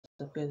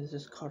Okay, this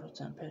is Carlos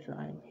and Pedro.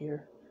 I am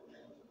here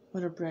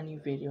with a brand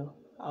new video.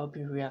 I'll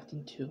be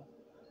reacting to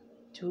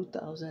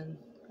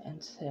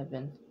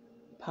 2007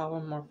 Power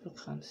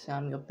Morphicon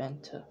Samuel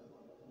Benta.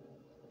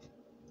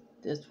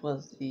 This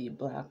was the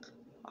Black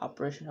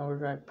Operation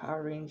Overdrive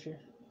Power Ranger,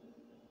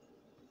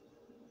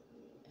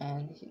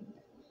 and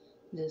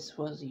this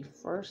was the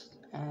first,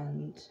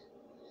 and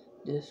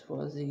this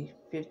was the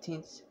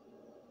 15th.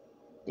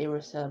 They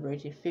were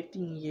celebrating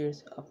 15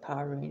 years of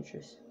Power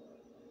Rangers.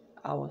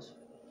 I was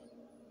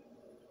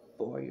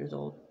 4 years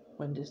old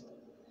when this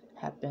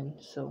happened,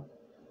 so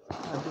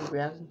I'll be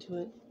reacting to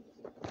it,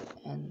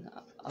 and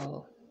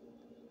I'll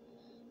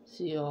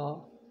see you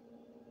all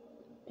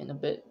in a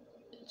bit.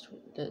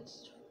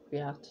 Let's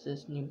react to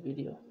this new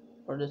video,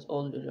 or this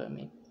old video, I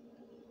mean.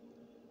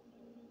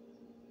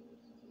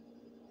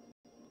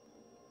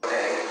 But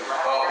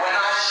when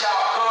I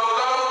shout go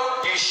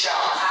go, you shout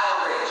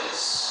Power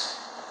Rangers,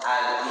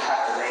 and we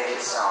have to make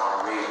it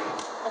sound real.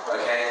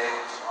 Okay?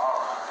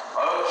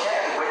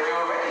 Okay, when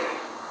you're ready.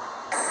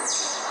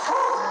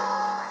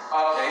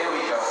 Okay, here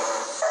we go.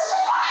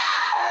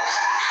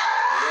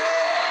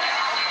 Yeah.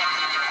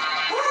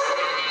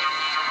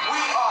 We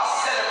are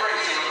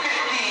celebrating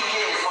 15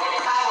 years of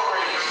Power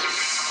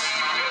Rangers.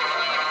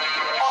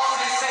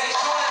 Austin St.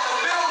 John in the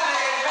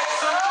building. Make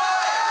some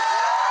noise.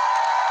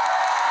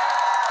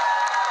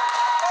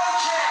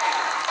 Okay.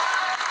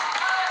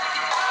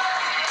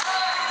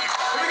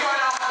 Here we go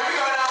now. Here we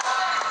go now.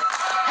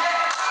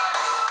 Yeah.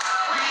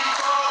 We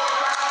go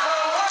around the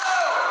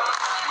world.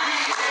 We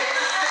here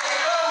to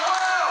save the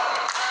world.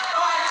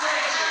 Five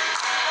Rangers,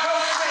 no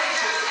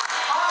strangers.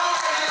 Power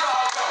Rangers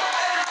all go.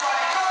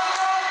 Everybody go,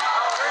 go.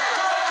 Power Rangers,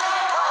 go, go.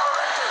 Power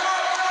Rangers, go,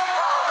 go.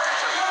 Power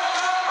Rangers, go,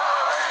 go. Power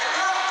Rangers,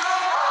 go, go.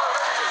 Power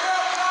Rangers,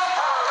 go, go.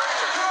 Power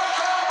Rangers, go,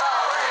 go.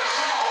 Power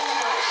Rangers,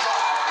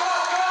 overdrive. Go,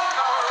 go.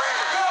 Power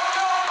Rangers, go,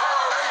 go.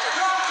 Power Rangers,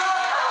 go, go. Power Rangers, go, go.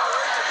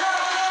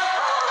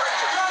 Power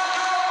Rangers, go,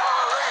 go.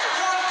 Power Rangers,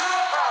 go, go.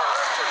 Power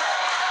Rangers.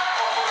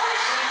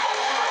 Operation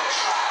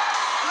Overdrive.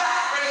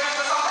 Black Rangers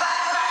with some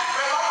black back.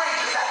 Where my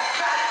Rangers at?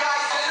 Bad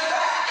guys in the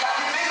back. Got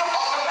your finger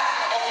on the back.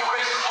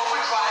 Operation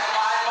Overdrive.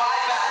 Bye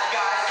bad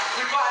guys.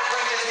 We five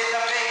Rangers here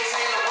to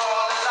maintain the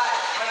world alive.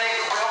 My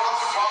name's Will. I'm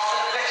strong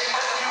and affection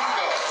as you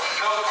go.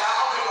 No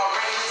doubt with my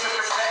Rangers to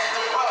protect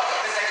the world.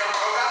 This ain't a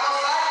program on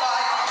sci-fi.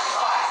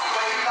 Spice the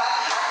way you like.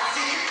 I can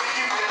see you if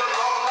you in the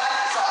wrong light.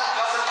 Something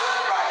doesn't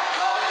look right.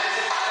 Love it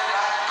isn't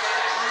right. Get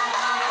it true,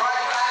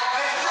 right back.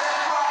 This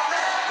left, right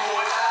left.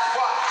 Boy, that's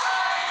why.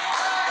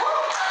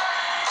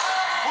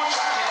 We'll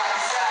track you like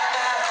a sat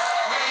now.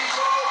 We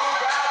go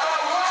around the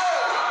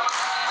world.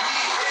 We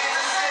here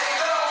to save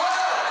the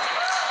world.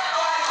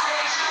 Five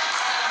Rangers,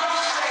 no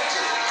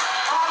strangers.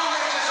 Power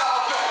Rangers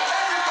all go.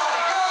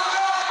 Everybody go,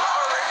 go.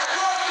 Power Rangers,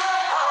 go, go.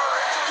 Power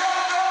Rangers,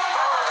 go, go.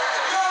 Power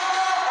Rangers, go,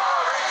 go.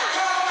 Power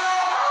Rangers, go, go.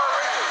 Power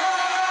Rangers, go,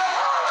 go.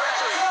 Power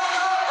Rangers, go,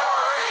 go.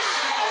 Power Rangers,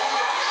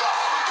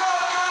 overdrive. Go,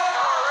 go.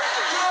 Power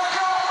Rangers, go,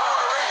 go. Power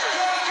Rangers,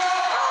 go, go. Power Rangers, go,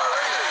 go.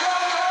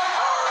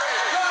 Power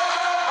Rangers, go,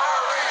 go.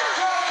 Power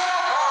Rangers, go, go.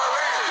 Power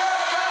Rangers, go,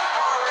 go.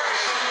 Power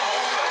Rangers,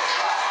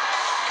 overdrive.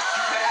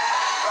 You better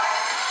act right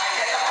and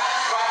get the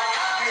facts right.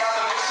 We have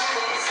the mission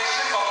for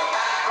positions on the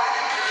map, right?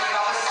 It's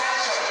another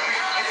century.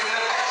 It's an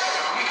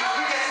adventure. We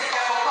get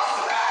together, plus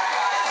the bad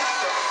guys.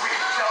 History.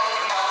 Tell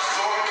another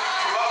story.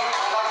 Grew up with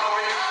all our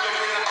glory. Look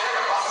in the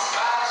mirror, bust a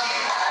smile,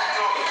 cheese and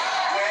glory.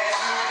 Where's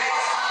who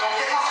next? Don't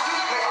get my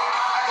sleep wet.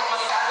 I got my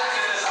salads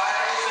in the side.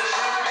 It's a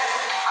true bet.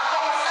 I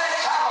got my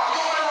sledgehammer.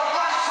 Going on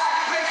one track.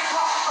 Big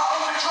truck. I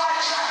overdrive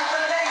track with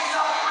the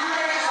laser. We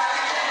Rangers like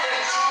a jet in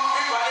the truth.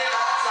 We running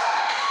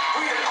outside.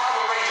 We the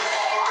Power Rangers,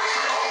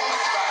 Operation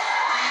Overdrive.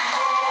 We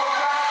go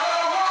around the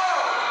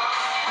world.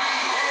 We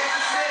here to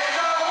save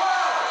the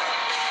world.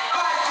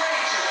 Five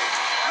Rangers,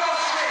 no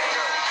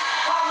strangers.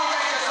 Power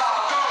Rangers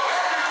all go.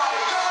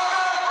 Everybody go,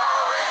 go.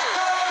 Power Rangers,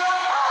 go, go.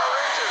 Power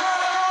Rangers, go,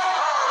 go.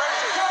 Power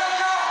Rangers, go,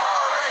 go.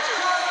 Power Rangers,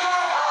 go, go.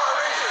 Power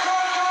Rangers, go,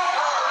 go.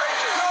 Power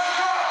Rangers, go,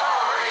 go.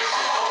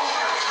 Operation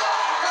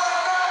Overdrive. Go,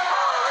 go.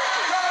 Power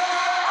Rangers, go,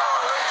 go. Power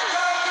Rangers,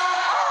 go, go.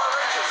 Power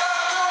Rangers, go,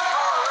 go.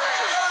 Power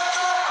Rangers, go,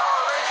 go.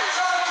 Power Rangers,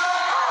 go, go.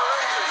 Power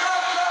Rangers,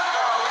 go, go.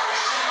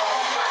 Operation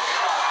Overdrive.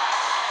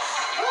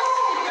 Woo!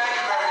 Thank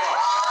you very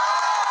much.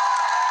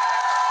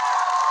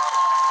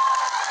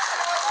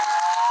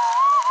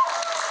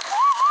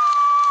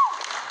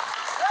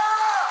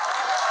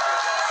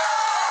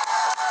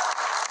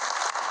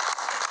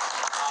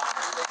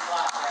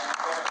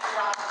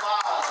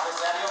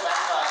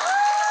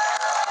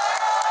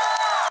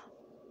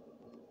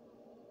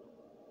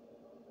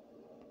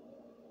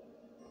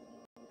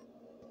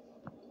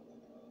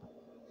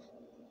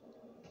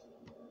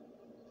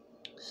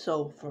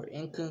 So,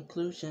 in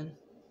conclusion,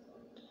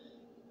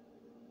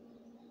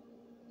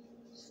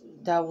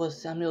 that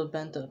was Samuel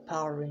Benta,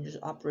 Power Rangers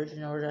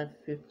Operation Overdrive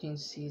 15th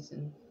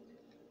season.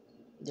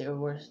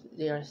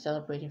 They are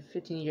celebrating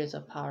 15 years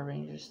of Power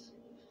Rangers,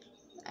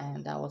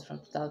 and that was from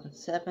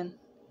 2007.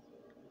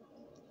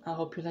 I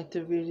hope you liked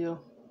the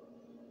video.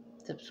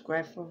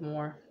 Subscribe for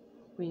more.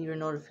 Ring your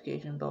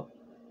notification bell.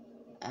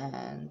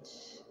 and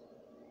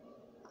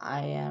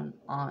I am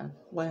on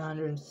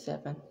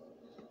 107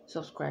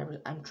 subscribers.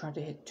 I'm trying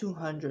to hit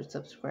 200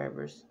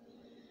 subscribers,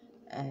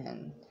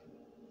 and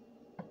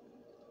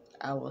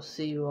I will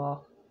see you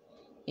all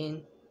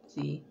in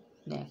the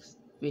next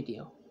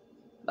video.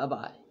 Bye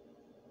bye.